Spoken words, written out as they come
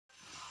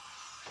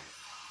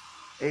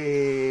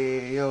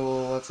Hey,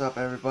 yo, what's up,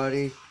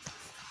 everybody?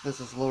 This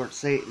is Lord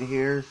Satan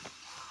here,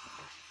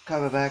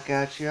 coming back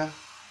at you,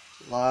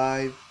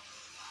 live,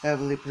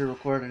 heavily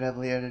pre-recorded,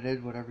 heavily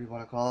edited, whatever you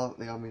want to call it.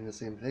 They all mean the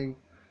same thing.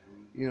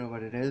 You know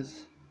what it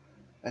is.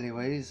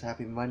 Anyways,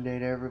 happy Monday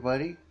to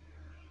everybody.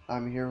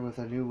 I'm here with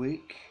a new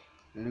week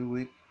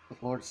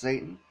with Lord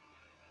Satan.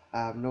 I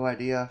have no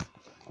idea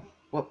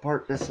what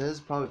part this is,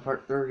 probably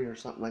part 30 or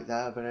something like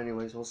that, but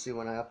anyways, we'll see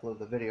when I upload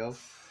the video.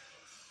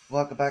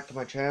 Welcome back to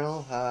my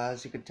channel.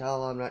 As you can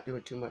tell, I'm not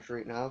doing too much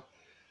right now.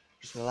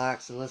 Just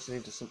relaxing,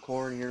 listening to some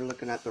corn here,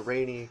 looking at the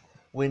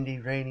windy,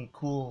 rainy,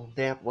 cool,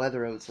 damp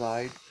weather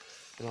outside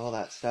and all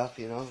that stuff,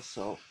 you know.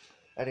 So,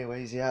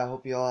 anyways, yeah, I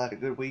hope you all had a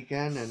good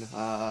weekend and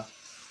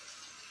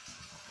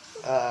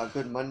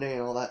good Monday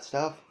and all that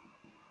stuff.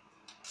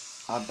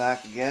 I'm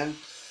back again.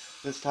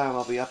 This time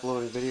I'll be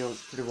uploading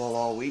videos pretty well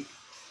all week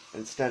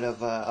instead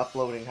of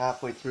uploading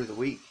halfway through the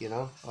week, you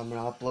know. I'm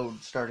gonna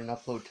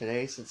upload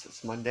today since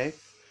it's Monday,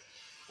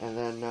 and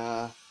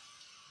then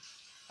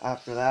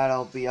after that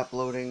I'll be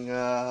uploading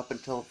up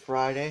until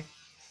Friday.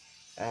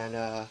 And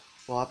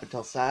well, up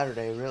until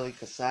Saturday really,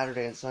 because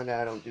Saturday and Sunday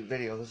I don't do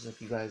videos, if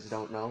you guys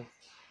don't know.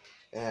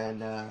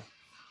 And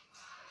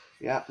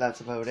yeah,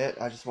 that's about it.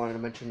 I just wanted to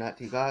mention that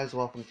to you guys.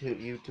 Welcome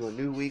to a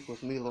new week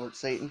with me, Lord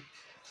Satan.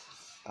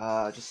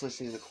 Just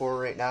listening to the core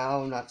right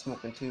now, not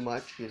smoking too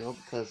much, you know,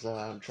 because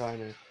I'm trying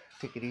to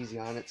take it easy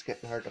on it. It's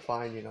getting hard to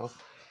find, you know.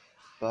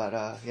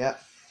 But yeah,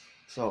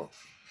 so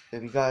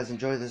if you guys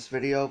enjoy this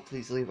video,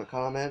 please leave a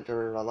comment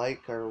or a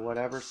like or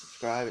whatever,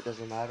 subscribe. It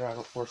doesn't matter. I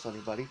don't force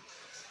anybody.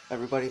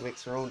 Everybody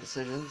makes their own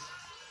decisions.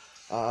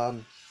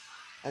 Um,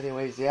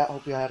 Anyways, yeah,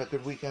 hope you had a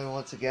good weekend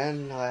once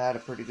again. I had a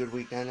pretty good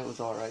weekend. It was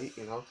alright,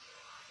 you know,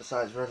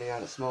 besides running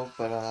out of smoke,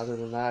 but other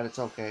than that, it's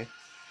okay.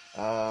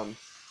 Um,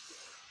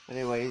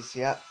 Anyways,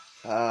 yeah,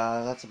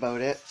 that's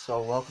about it.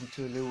 So, welcome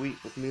to a new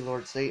week with me,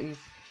 Lord Satan.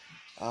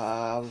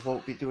 I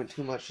won't be doing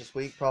too much this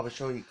week, probably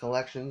showing you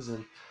collections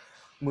and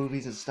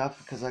movies and stuff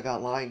because I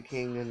got Lion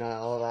King and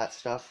all that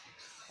stuff.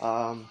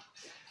 I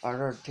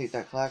heard Take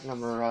That Clack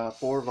number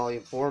 4,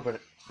 volume 4,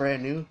 but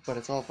brand new, but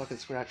it's all fucking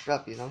scratched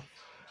up, you know.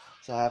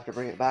 So I have to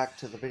bring it back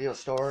to the video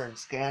store and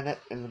scan it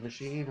in the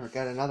machine or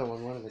get another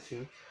one of the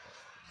two.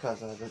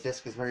 Because the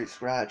disc is very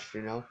scratched,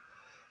 you know.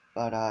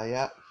 But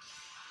yeah.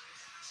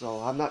 So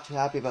I'm not too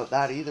happy about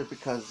that either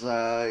because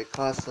it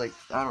costs like,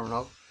 I don't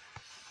know,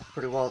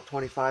 pretty well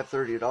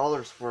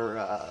 $25–30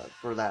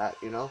 for that,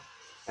 you know.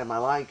 And my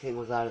Lion King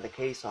was out of the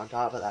case on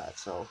top of that,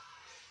 so,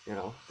 you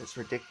know, it's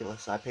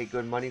ridiculous. I pay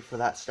good money for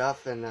that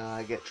stuff and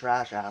I get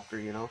trash after,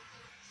 you know.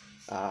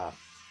 Uh,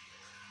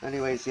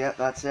 Anyways, yeah,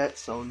 that's it.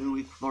 So, new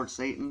week with Lord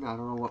Satan. I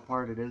don't know what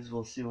part it is.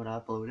 We'll see when I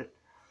upload it.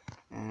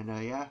 And,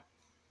 yeah,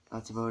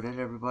 that's about it,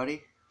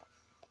 everybody.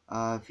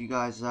 If you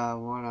guys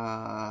want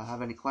to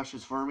have any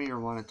questions for me or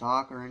want to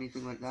talk or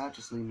anything like that,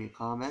 just leave me a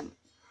comment.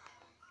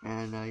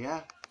 And, yeah,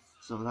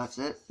 so that's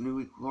it. New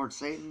week with Lord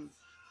Satan.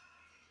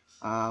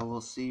 We'll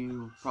see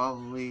you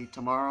probably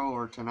tomorrow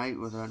or tonight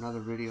with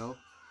another video.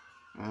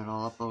 And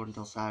I'll upload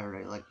until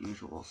Saturday like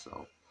usual.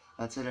 So,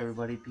 that's it,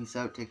 everybody. Peace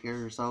out. Take care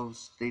of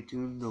yourselves. Stay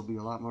tuned. There'll be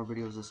a lot more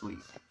videos this week.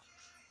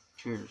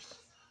 Cheers.